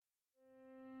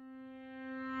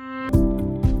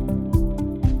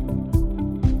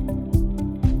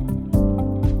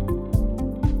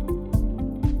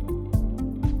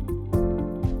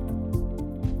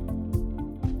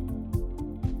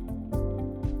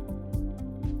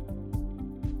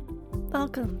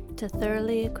Welcome to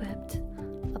Thoroughly Equipped,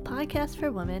 a podcast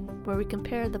for women where we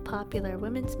compare the popular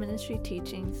women's ministry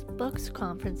teachings, books,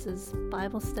 conferences,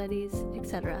 Bible studies,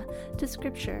 etc. to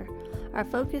Scripture. Our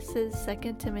focus is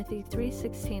 2 Timothy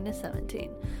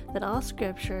 3:16-17, that all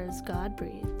Scripture is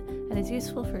God-breathed and is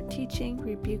useful for teaching,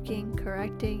 rebuking,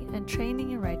 correcting, and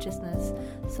training in righteousness,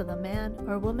 so the man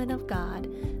or woman of God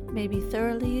may be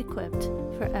thoroughly equipped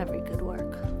for every good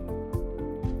work.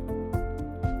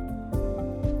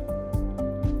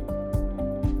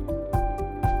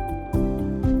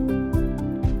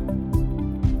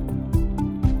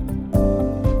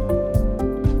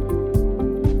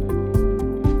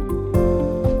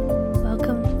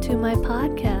 My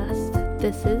podcast.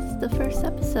 This is the first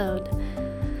episode.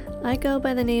 I go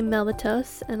by the name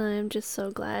Melbatos, and I am just so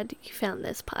glad you found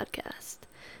this podcast.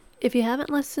 If you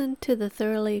haven't listened to the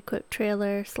Thoroughly Equipped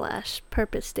trailer /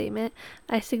 purpose statement,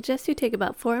 I suggest you take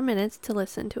about 4 minutes to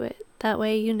listen to it. That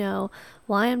way you know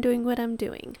why I'm doing what I'm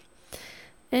doing.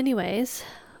 Anyways,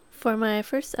 for my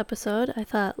first episode, I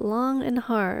thought long and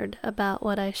hard about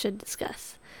what I should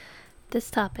discuss. This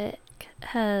topic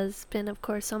has been, of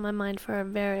course, on my mind for a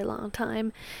very long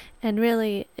time, and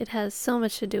really it has so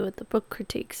much to do with the book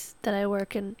critiques that I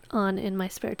work on in my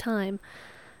spare time.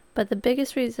 But the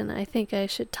biggest reason I think I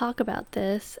should talk about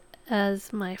this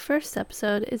as my first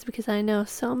episode is because I know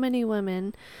so many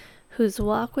women whose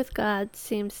walk with God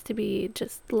seems to be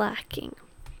just lacking.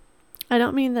 I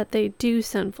don't mean that they do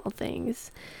sinful things,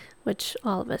 which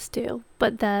all of us do,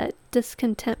 but that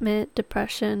discontentment,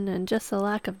 depression, and just a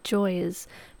lack of joy is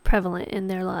prevalent in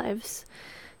their lives.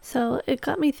 So it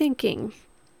got me thinking,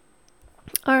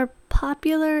 our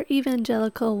popular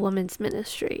evangelical women's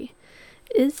ministry,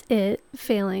 is it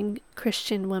failing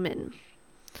Christian women?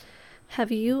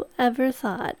 Have you ever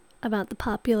thought about the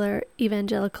popular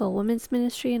evangelical women's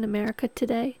ministry in America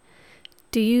today?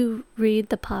 Do you read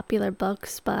the popular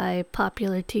books by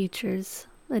popular teachers,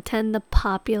 attend the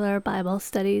popular Bible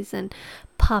studies and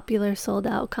popular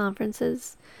sold-out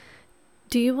conferences?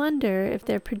 Do you wonder if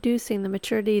they're producing the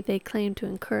maturity they claim to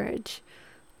encourage?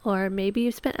 Or maybe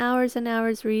you've spent hours and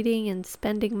hours reading and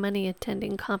spending money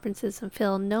attending conferences and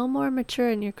feel no more mature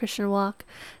in your Christian walk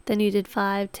than you did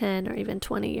 5, 10, or even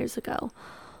 20 years ago.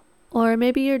 Or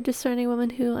maybe you're a discerning woman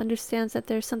who understands that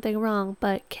there's something wrong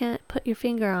but can't put your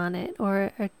finger on it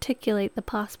or articulate the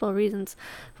possible reasons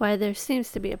why there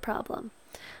seems to be a problem.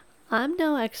 I'm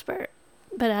no expert,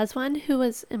 but as one who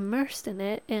was immersed in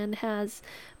it and has,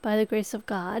 by the grace of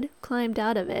God, climbed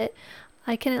out of it,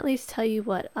 I can at least tell you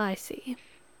what I see.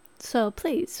 So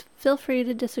please, feel free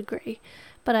to disagree,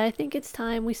 but I think it's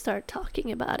time we start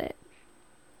talking about it.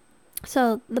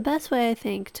 So the best way I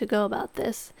think to go about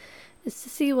this is to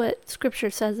see what Scripture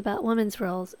says about women's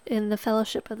roles in the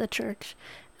fellowship of the church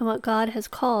and what God has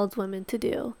called women to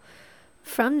do.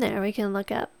 From there, we can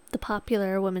look at the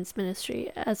popular women's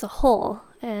ministry as a whole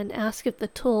and ask if the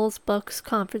tools, books,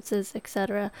 conferences,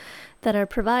 etc. that are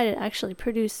provided actually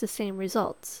produce the same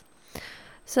results.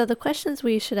 So the questions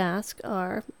we should ask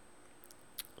are,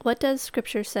 what does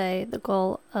Scripture say the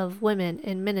goal of women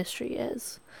in ministry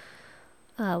is?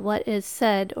 What is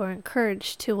said or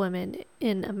encouraged to women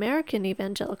in American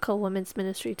evangelical women's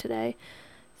ministry today?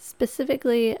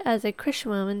 Specifically, as a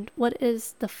Christian woman, what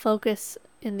is the focus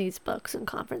in these books and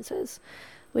conferences?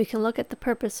 We can look at the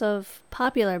purpose of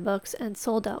popular books and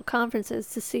sold-out conferences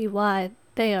to see why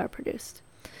they are produced.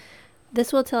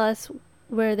 This will tell us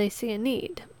where they see a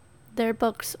need. Their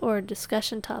books or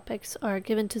discussion topics are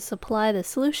given to supply the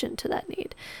solution to that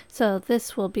need, so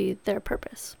this will be their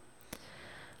purpose.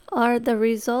 Are the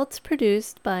results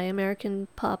produced by American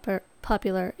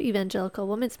popular evangelical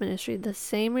women's ministry the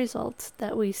same results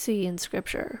that we see in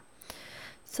Scripture?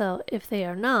 So if they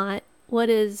are not, what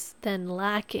is then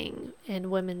lacking in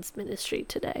women's ministry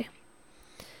today?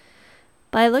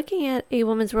 By looking at a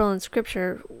woman's role in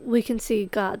Scripture, we can see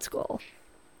God's goal.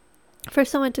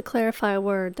 First, I want to clarify a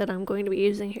word that I'm going to be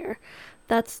using here.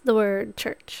 That's the word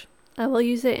church. I will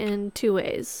use it in 2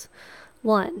 ways.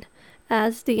 1,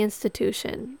 as the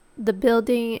institution, the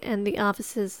building and the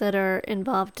offices that are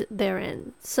involved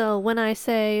therein. So when I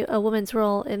say a woman's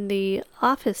role in the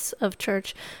office of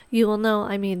church, you will know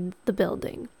I mean the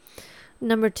building.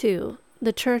 Number 2,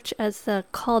 the church as the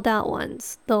called out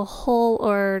ones, the whole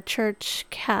or church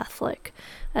Catholic,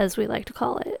 as we like to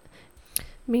call it,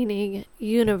 meaning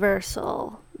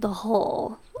universal, the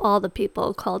whole, all the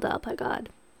people called out by God.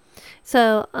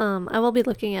 So I will be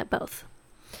looking at both.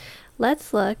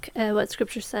 Let's look at what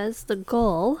Scripture says the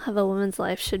goal of a woman's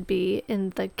life should be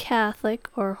in the Catholic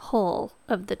or whole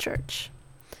of the church.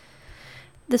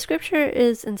 The scripture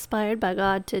is inspired by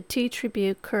God to teach,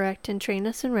 rebuke, correct, and train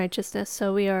us in righteousness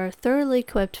so we are thoroughly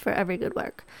equipped for every good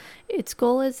work. Its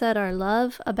goal is that our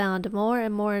love abound more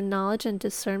and more in knowledge and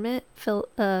discernment,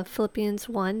 Philippians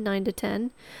 1,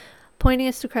 9-10, pointing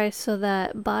us to Christ so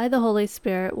that by the Holy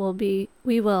Spirit we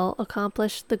will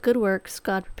accomplish the good works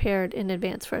God prepared in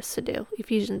advance for us to do,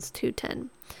 Ephesians 2:10.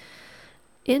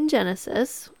 In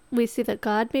Genesis, we see that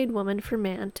God made woman for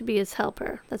man to be his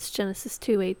helper, that's Genesis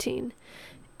 2:18.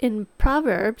 In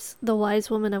Proverbs, the wise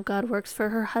woman of God works for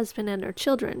her husband and her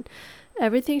children.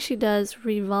 Everything she does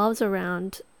revolves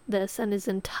around this and is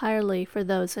entirely for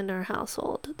those in her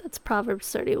household. That's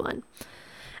Proverbs 31.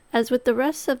 As with the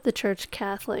rest of the Church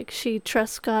Catholic, she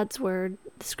trusts God's word,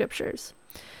 the scriptures.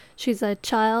 She's a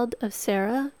child of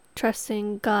Sarah,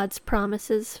 trusting God's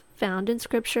promises found in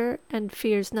scripture and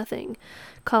fears nothing,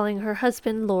 calling her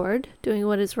husband Lord, doing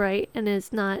what is right, and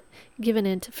is not given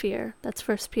in to fear. That's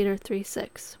 1 Peter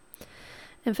 3:6.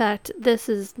 In fact, this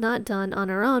is not done on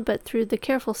her own, but through the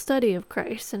careful study of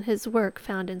Christ and his work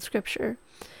found in scripture.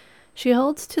 She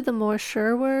holds to the more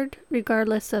sure word,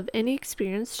 regardless of any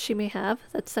experience she may have.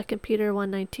 That's 2 Peter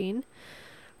 1:19.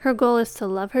 Her goal is to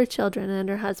love her children and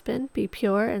her husband, be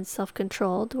pure and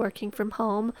self-controlled, working from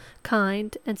home,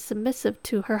 kind, and submissive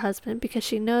to her husband because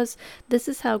she knows this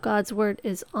is how God's word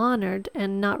is honored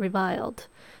and not reviled.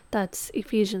 That's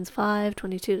Ephesians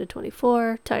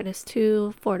 5:22-24, Titus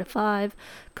 2:4-5,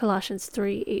 Colossians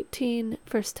 3:18,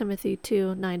 1 Timothy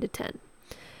 2:9-10.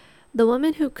 The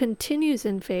woman who continues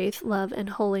in faith, love, and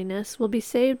holiness will be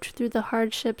saved through the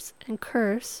hardships and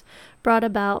curse brought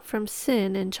about from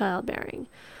sin and childbearing.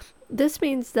 This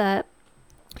means that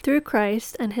through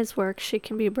Christ and his work, she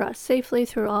can be brought safely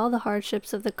through all the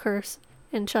hardships of the curse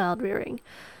and child-rearing.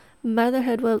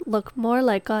 Motherhood will look more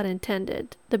like God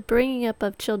intended, the bringing up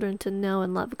of children to know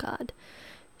and love God.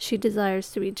 She desires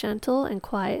to be gentle and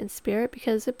quiet in spirit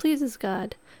because it pleases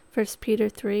God. 1 Peter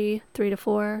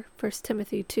 3:3-4, 1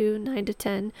 Timothy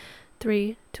 2:9-10,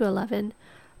 3-11,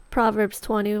 Proverbs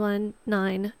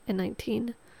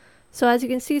 21:9-19. So as you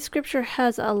can see, scripture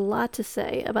has a lot to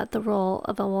say about the role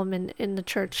of a woman in the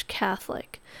Church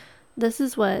Catholic. This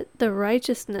is what the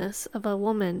righteousness of a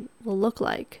woman will look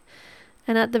like.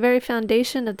 And at the very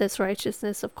foundation of this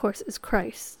righteousness, of course, is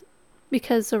Christ.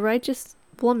 Because the righteous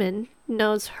woman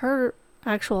knows her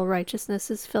actual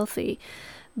righteousness is filthy,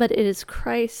 but it is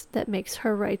Christ that makes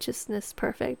her righteousness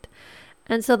perfect.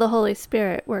 And so the Holy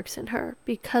Spirit works in her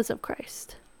because of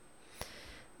Christ.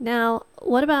 Now,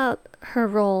 what about her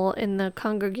role in the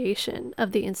congregation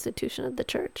of the institution of the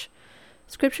church?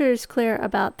 Scripture is clear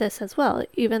about this as well,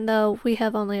 even though we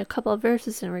have only a couple of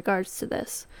verses in regards to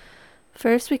this.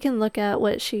 First, we can look at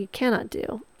what she cannot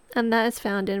do, and that is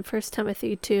found in 1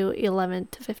 Timothy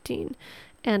 2:11-15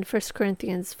 and 1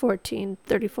 Corinthians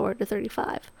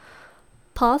 14:34-35.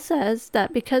 Paul says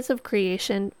that because of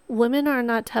creation, women are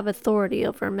not to have authority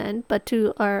over men, but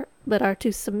are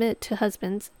to submit to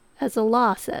husbands, as the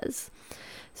law says.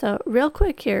 So, real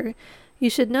quick here, you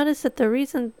should notice that the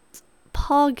reason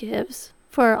Paul gives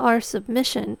for our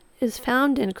submission is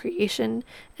found in creation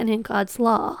and in God's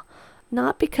law,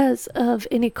 not because of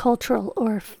any cultural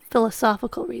or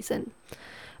philosophical reason.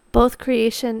 Both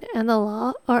creation and the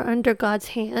law are under God's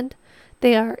hand.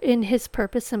 They are in his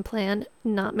purpose and plan,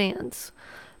 not man's.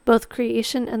 Both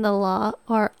creation and the law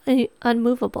are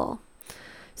unmovable.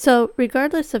 So,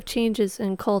 regardless of changes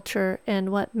in culture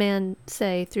and what men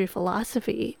say through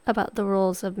philosophy about the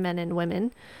roles of men and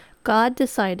women, God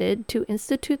decided to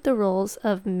institute the roles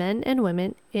of men and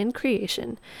women in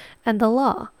creation and the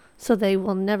law, so they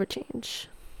will never change.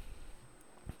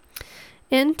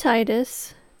 In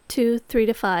Titus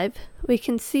 2:3-5, we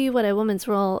can see what a woman's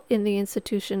role in the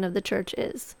institution of the church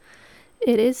is.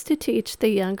 It is to teach the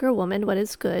younger woman what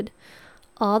is good,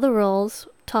 all the roles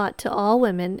taught to all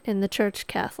women in the Church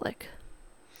Catholic.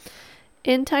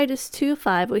 In Titus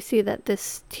 2:5, we see that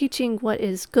this teaching what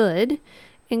is good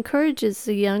encourages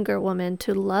the younger woman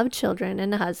to love children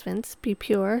and husbands, be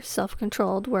pure,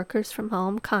 self-controlled, workers from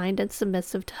home, kind, and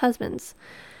submissive to husbands.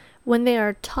 When they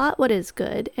are taught what is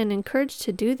good and encouraged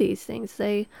to do these things,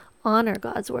 they honor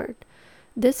God's word.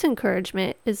 This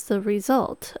encouragement is the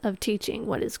result of teaching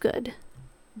what is good.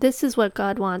 This is what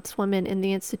God wants women in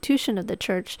the institution of the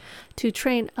church to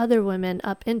train other women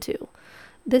up into.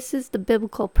 This is the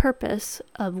biblical purpose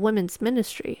of women's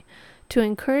ministry, to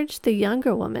encourage the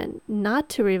younger woman not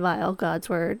to revile God's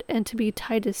word and to be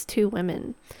Titus 2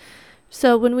 women.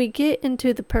 So when we get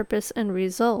into the purpose and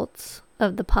results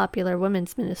of the popular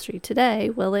women's ministry today,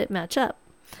 will it match up?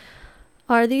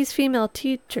 Are these female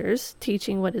teachers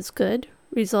teaching what is good,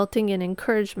 resulting in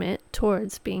encouragement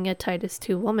towards being a Titus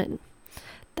 2 woman?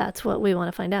 That's what we want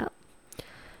to find out.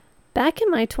 Back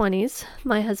in my 20s,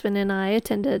 my husband and I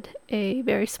attended a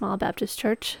very small Baptist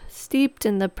church steeped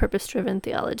in the purpose-driven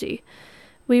theology.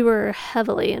 We were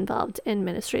heavily involved in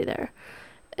ministry there.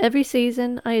 Every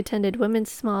season, I attended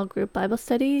women's small group Bible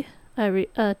study. I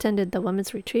attended the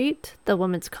women's retreat, the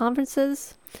women's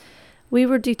conferences. We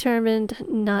were determined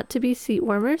not to be seat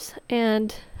warmers,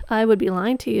 and I would be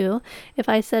lying to you if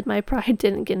I said my pride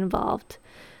didn't get involved.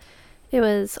 It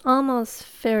was almost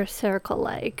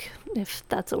pharisaical-like, if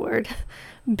that's a word,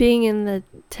 being in the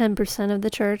 10% of the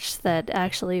church that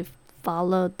actually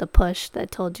followed the push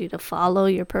that told you to follow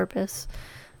your purpose.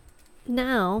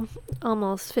 Now,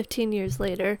 almost 15 years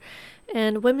later,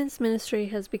 and women's ministry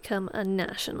has become a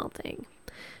national thing.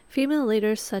 Female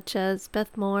leaders such as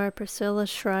Beth Moore, Priscilla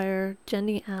Schreier,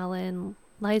 Jenny Allen,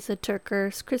 Liza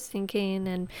Turkers, Christine Kane,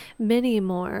 and many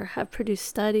more have produced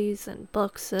studies and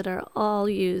books that are all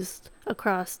used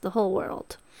across the whole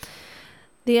world.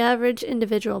 The average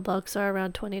individual books are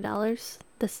around $20.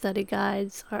 The study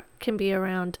guides can be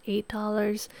around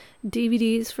 $8.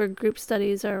 DVDs for group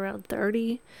studies are around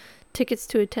 $30. Tickets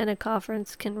to attend a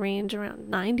conference can range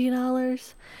around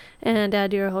 $90. And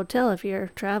add your hotel if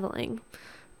you're traveling.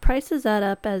 Prices add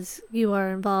up as you are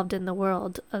involved in the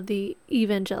world of the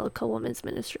Evangelical women's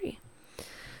ministry.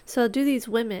 So do these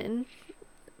women,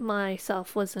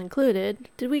 myself was included,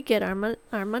 did we get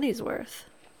our money's worth?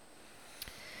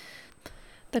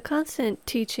 The constant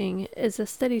teaching is a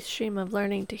steady stream of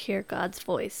learning to hear God's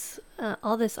voice,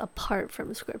 all this apart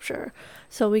from Scripture,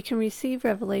 so we can receive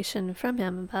revelation from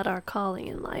Him about our calling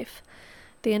in life.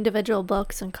 The individual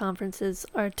books and conferences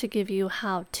are to give you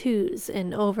how-tos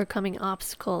in overcoming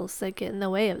obstacles that get in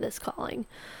the way of this calling.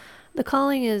 The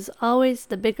calling is always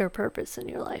the bigger purpose in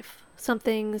your life,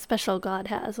 something special God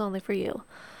has only for you.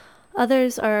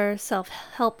 Others are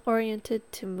self-help oriented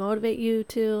to motivate you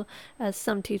to, as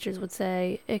some teachers would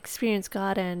say, experience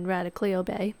God and radically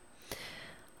obey.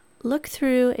 Look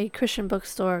through a Christian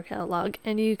bookstore catalog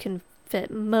and you can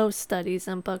fit most studies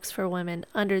and books for women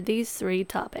under these 3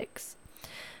 topics.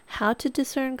 How to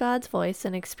discern God's voice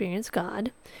and experience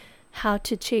God, how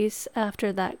to chase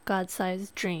after that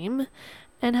God-sized dream,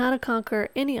 and how to conquer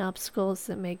any obstacles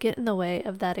that may get in the way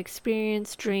of that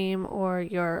experience, dream, or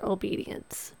your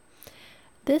obedience.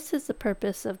 This is the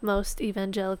purpose of most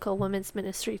evangelical women's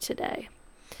ministry today.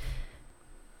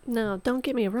 Now, don't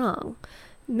get me wrong.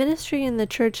 Ministry in the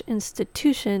church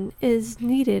institution is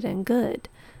needed and good.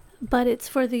 But it's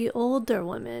for the older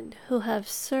women who have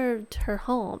served her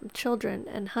home, children,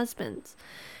 and husbands.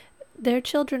 Their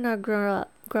children are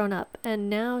grown up, and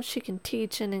now she can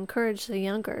teach and encourage the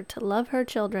younger to love her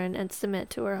children and submit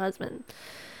to her husband.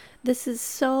 This is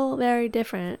so very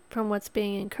different from what's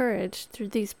being encouraged through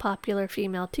these popular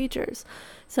female teachers.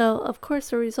 So, of course,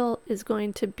 the result is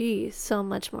going to be so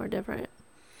much more different.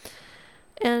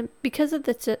 And because of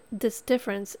this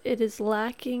difference, it is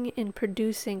lacking in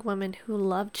producing women who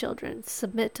love children,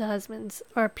 submit to husbands,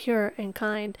 are pure and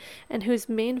kind, and whose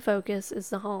main focus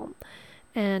is the home.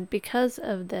 And because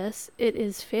of this, it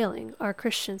is failing our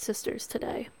Christian sisters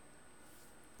today.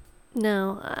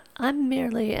 Now, I'm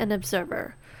merely an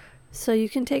observer, so you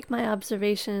can take my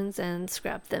observations and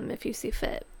scrap them if you see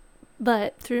fit.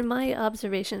 But through my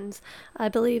observations, I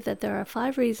believe that there are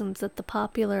 5 reasons that the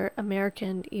popular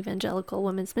American evangelical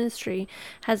women's ministry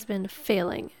has been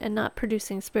failing and not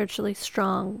producing spiritually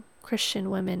strong Christian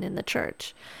women in the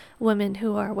church, women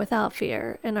who are without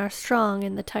fear and are strong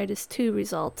in the Titus 2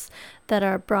 results that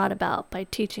are brought about by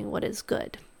teaching what is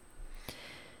good.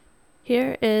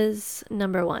 Here is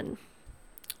number 1,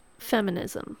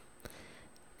 feminism.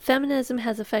 Feminism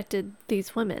has affected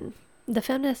these women. The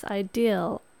feminist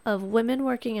ideal of women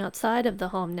working outside of the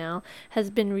home now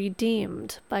has been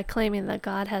redeemed by claiming that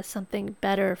God has something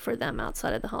better for them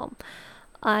outside of the home.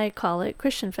 I call it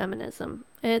Christian feminism.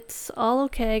 It's all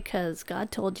okay because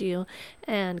God told you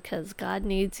and because God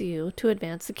needs you to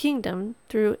advance the kingdom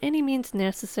through any means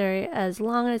necessary as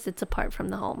long as it's apart from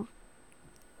the home.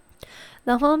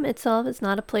 The home itself is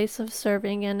not a place of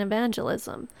serving and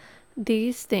evangelism.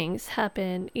 These things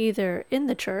happen either in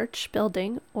the church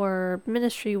building or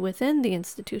ministry within the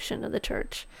institution of the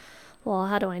church. Well,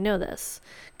 how do I know this?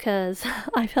 Because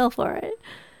I fell for it.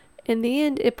 In the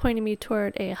end, it pointed me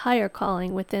toward a higher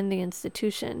calling within the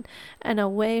institution and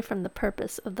away from the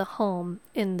purpose of the home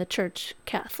in the church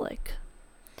Catholic.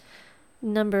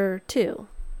 Number 2,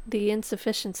 the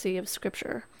insufficiency of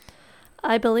Scripture.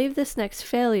 I believe this next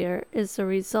failure is the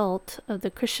result of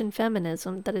the Christian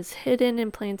feminism that is hidden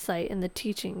in plain sight in the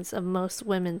teachings of most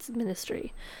women's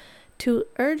ministry. To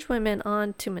urge women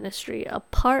on to ministry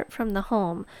apart from the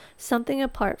home, something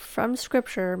apart from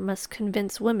Scripture must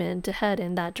convince women to head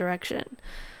in that direction.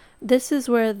 This is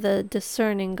where the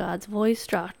discerning God's voice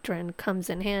doctrine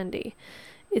comes in handy.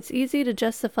 It's easy to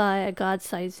justify a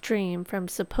God-sized dream from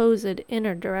supposed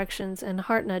inner directions and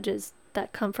heart nudges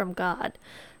that come from God.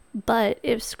 But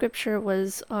if Scripture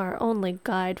was our only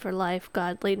guide for life,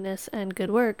 godliness, and good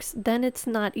works, then it's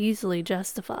not easily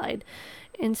justified.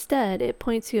 Instead, it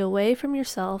points you away from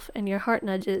yourself and your heart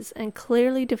nudges and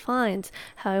clearly defines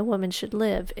how a woman should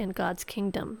live in God's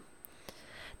kingdom.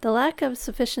 The lack of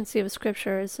sufficiency of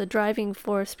Scripture is the driving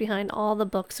force behind all the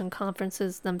books and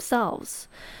conferences themselves.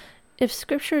 If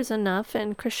Scripture is enough,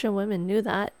 and Christian women knew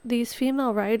that, these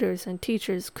female writers and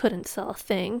teachers couldn't sell a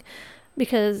thing,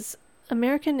 because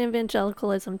American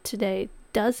evangelicalism today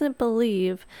doesn't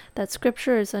believe that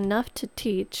Scripture is enough to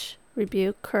teach,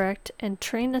 rebuke, correct, and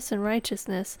train us in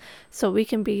righteousness so we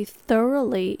can be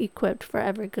thoroughly equipped for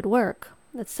every good work.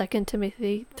 That's 2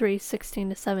 Timothy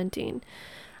 3:16-17.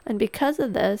 And because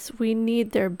of this, we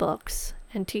need their books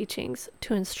and teachings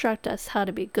to instruct us how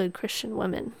to be good Christian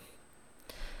women.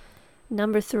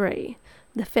 Number 3,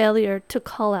 the failure to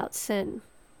call out sin.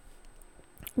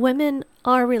 Women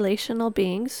are relational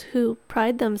beings who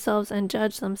pride themselves and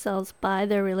judge themselves by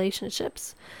their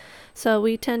relationships. So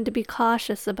we tend to be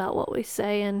cautious about what we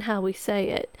say and how we say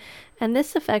it, and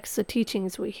this affects the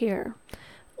teachings we hear.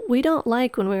 We don't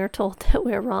like when we are told that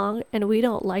we're wrong, and we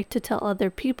don't like to tell other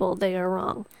people they are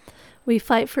wrong. We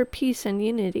fight for peace and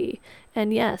unity,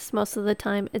 and yes, most of the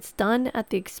time it's done at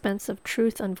the expense of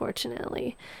truth,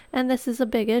 unfortunately, and this is a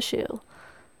big issue.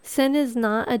 Sin is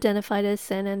not identified as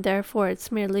sin, and therefore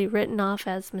it's merely written off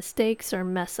as mistakes or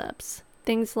mess-ups.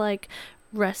 Things like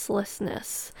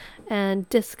restlessness and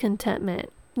discontentment,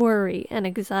 worry, and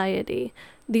anxiety.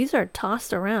 These are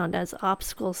tossed around as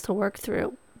obstacles to work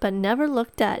through, but never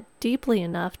looked at deeply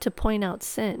enough to point out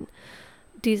sin.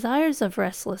 Desires of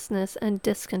restlessness and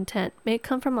discontent may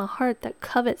come from a heart that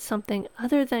covets something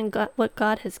other than what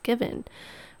God has given.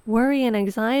 Worry and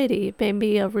anxiety may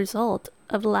be a result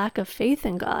of lack of faith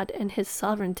in God and His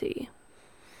sovereignty.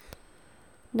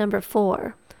 Number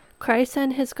 4, Christ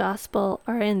and His gospel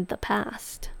are in the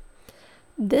past.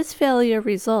 This failure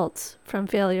results from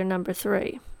failure number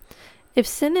 3. If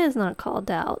sin is not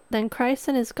called out, then Christ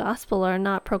and His gospel are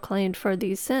not proclaimed for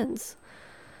these sins.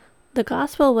 The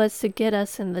gospel was to get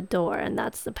us in the door, and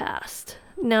that's the past.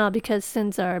 Now, because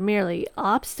sins are merely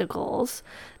obstacles,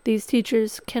 these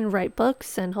teachers can write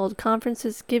books and hold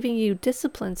conferences giving you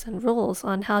disciplines and rules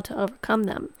on how to overcome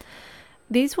them.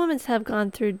 These women have gone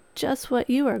through just what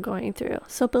you are going through,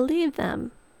 so believe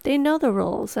them. They know the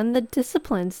rules and the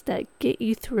disciplines that get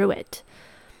you through it.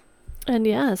 And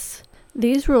yes,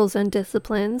 these rules and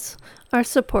disciplines are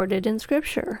supported in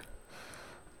Scripture.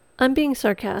 I'm being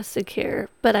sarcastic here,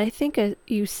 but I think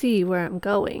you see where I'm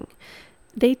going.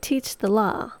 They teach the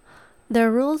law.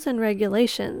 They're rules and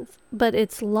regulations, but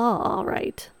it's law, all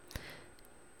right.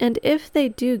 And if they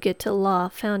do get to law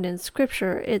found in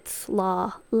Scripture, it's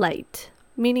law light,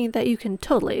 meaning that you can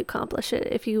totally accomplish it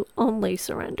if you only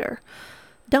surrender.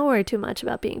 Don't worry too much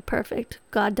about being perfect.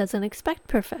 God doesn't expect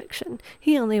perfection.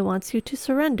 He only wants you to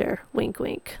surrender. Wink,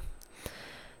 wink.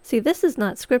 See, this is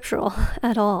not scriptural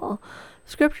at all.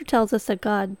 Scripture tells us that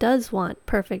God does want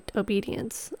perfect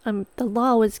obedience. The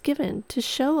law was given to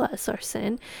show us our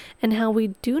sin and how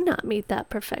we do not meet that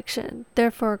perfection,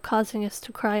 therefore causing us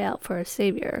to cry out for a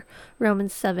Savior.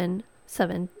 Romans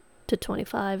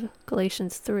 7:7-25,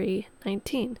 Galatians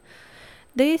 3:19.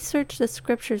 They search the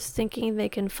Scriptures thinking they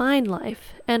can find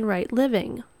life and right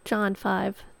living, John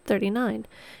 5:39,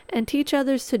 and teach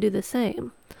others to do the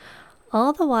same.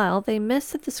 All the while, they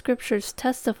miss that the Scriptures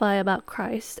testify about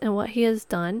Christ and what He has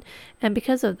done, and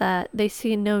because of that, they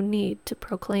see no need to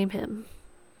proclaim Him.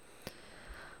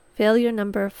 Failure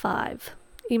number 5,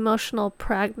 emotional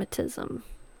pragmatism.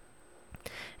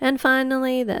 And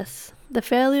finally, the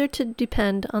failure to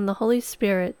depend on the Holy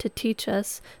Spirit to teach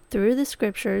us through the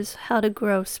Scriptures how to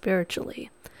grow spiritually.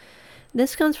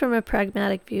 This comes from a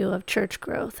pragmatic view of church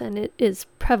growth, and it is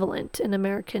prevalent in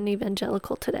American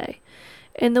evangelical today.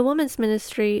 In the women's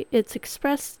ministry, it's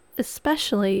expressed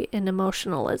especially in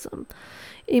emotionalism.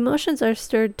 Emotions are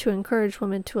stirred to encourage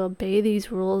women to obey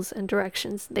these rules and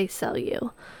directions they sell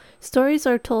you. Stories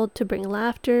are told to bring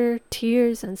laughter,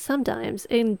 tears, and sometimes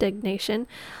indignation,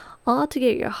 all to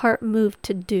get your heart moved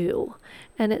to do,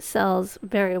 and it sells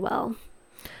very well.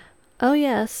 Oh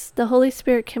yes, the Holy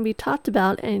Spirit can be talked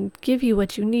about and give you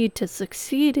what you need to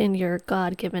succeed in your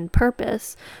God-given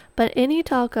purpose, but any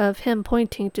talk of Him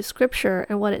pointing to Scripture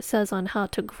and what it says on how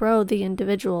to grow the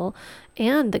individual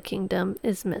and the kingdom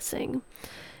is missing.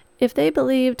 If they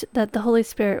believed that the Holy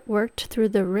Spirit worked through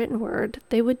the written word,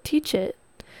 they would teach it.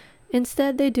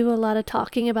 Instead, they do a lot of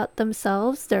talking about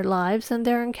themselves, their lives, and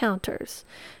their encounters.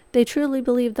 They truly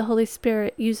believe the Holy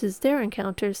Spirit uses their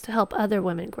encounters to help other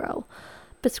women grow.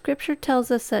 But Scripture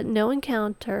tells us that no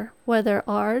encounter, whether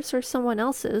ours or someone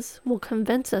else's, will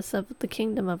convince us of the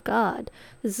kingdom of God.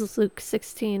 This is Luke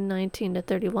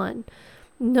 16:19-31.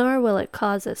 Nor will it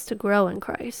cause us to grow in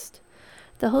Christ.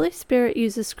 The Holy Spirit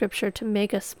uses Scripture to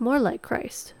make us more like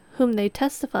Christ, whom they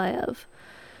testify of.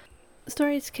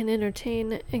 Stories can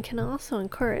entertain and can also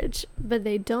encourage, but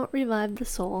they don't revive the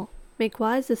soul, make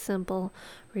wise the simple,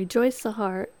 rejoice the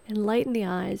heart, enlighten the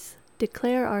eyes,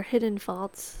 declare our hidden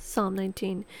faults, Psalm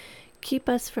 19, keep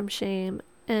us from shame,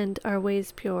 and our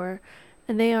ways pure,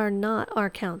 and they are not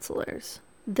our counselors.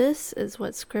 This is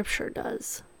what Scripture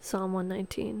does, Psalm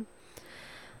 119.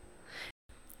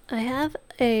 I have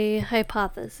a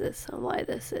hypothesis on why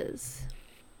this is.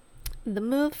 The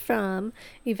move from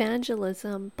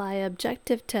evangelism by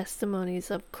objective testimonies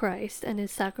of Christ and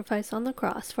his sacrifice on the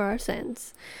cross for our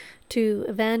sins to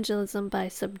evangelism by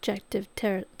subjective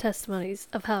testimonies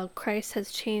of how Christ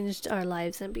has changed our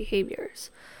lives and behaviors.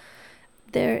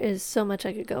 There is so much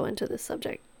I could go into this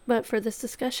subject, but for this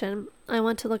discussion, I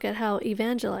want to look at how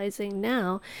evangelizing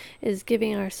now is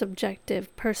giving our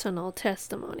subjective personal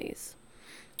testimonies.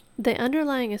 The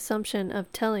underlying assumption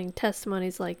of telling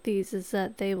testimonies like these is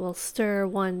that they will stir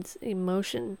one's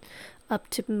emotion up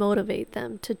to motivate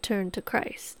them to turn to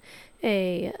Christ.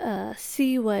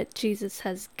 See what Jesus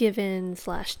has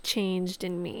given/changed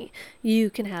in me. You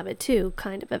can have it too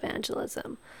kind of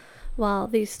evangelism. While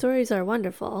these stories are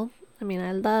wonderful,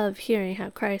 I love hearing how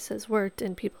Christ has worked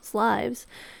in people's lives,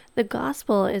 the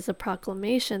gospel is a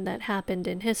proclamation that happened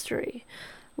in history.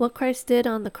 What Christ did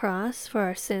on the cross for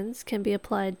our sins can be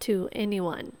applied to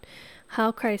anyone.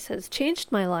 How Christ has changed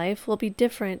my life will be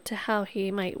different to how he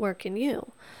might work in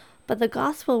you. But the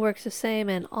gospel works the same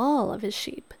in all of his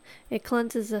sheep. It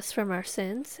cleanses us from our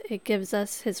sins, it gives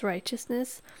us his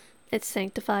righteousness, it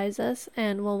sanctifies us,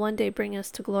 and will one day bring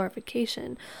us to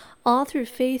glorification, all through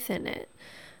faith in it.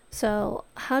 So,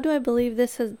 how do I believe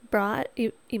this has brought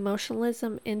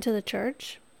emotionalism into the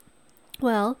church?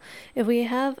 Well, if we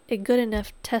have a good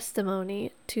enough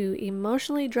testimony to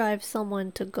emotionally drive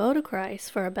someone to go to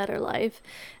Christ for a better life,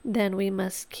 then we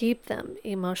must keep them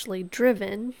emotionally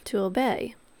driven to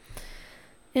obey.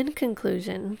 In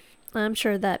conclusion, I'm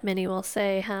sure that many will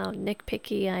say how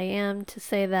nitpicky I am to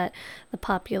say that the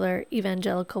popular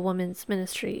evangelical women's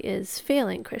ministry is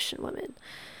failing Christian women.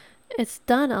 It's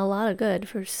done a lot of good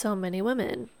for so many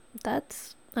women.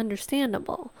 That's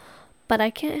understandable. But I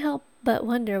can't help but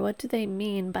wonder, what do they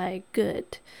mean by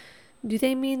good? Do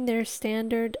they mean their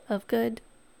standard of good?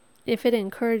 If it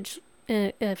encourages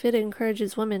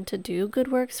women to do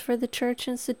good works for the church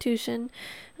institution,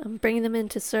 bring them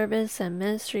into service and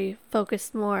ministry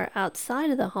focused more outside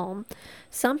of the home,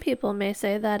 some people may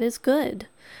say that is good.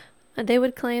 They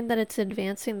would claim that it's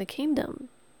advancing the kingdom.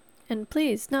 And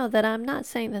please know that I'm not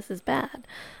saying this is bad.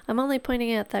 I'm only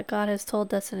pointing out that God has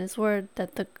told us in his word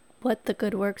that what the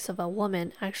good works of a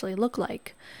woman actually look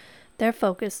like. They're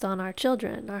focused on our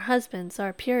children, our husbands,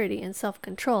 our purity and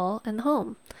self-control, and the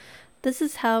home. This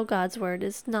is how God's word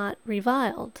is not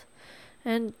reviled.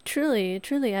 And truly,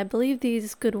 I believe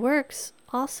these good works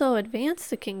also advance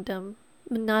the kingdom.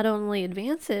 Not only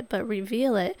advance it, but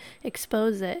reveal it,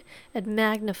 expose it, and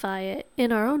magnify it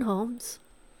in our own homes.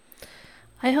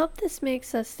 I hope this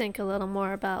makes us think a little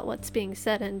more about what's being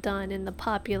said and done in the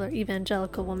popular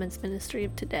evangelical women's ministry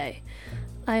of today.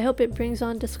 I hope it brings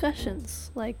on discussions,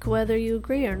 like whether you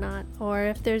agree or not, or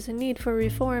if there's a need for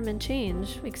reform and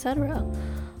change, etc.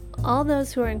 All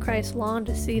those who are in Christ long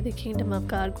to see the kingdom of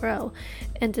God grow,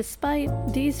 and despite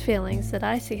these failings that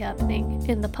I see happening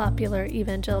in the popular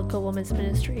evangelical women's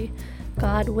ministry,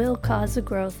 God will cause the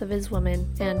growth of his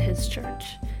women and his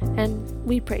church, and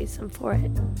we praise him for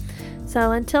it.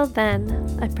 So until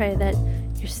then, I pray that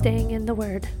you're staying in the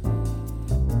Word.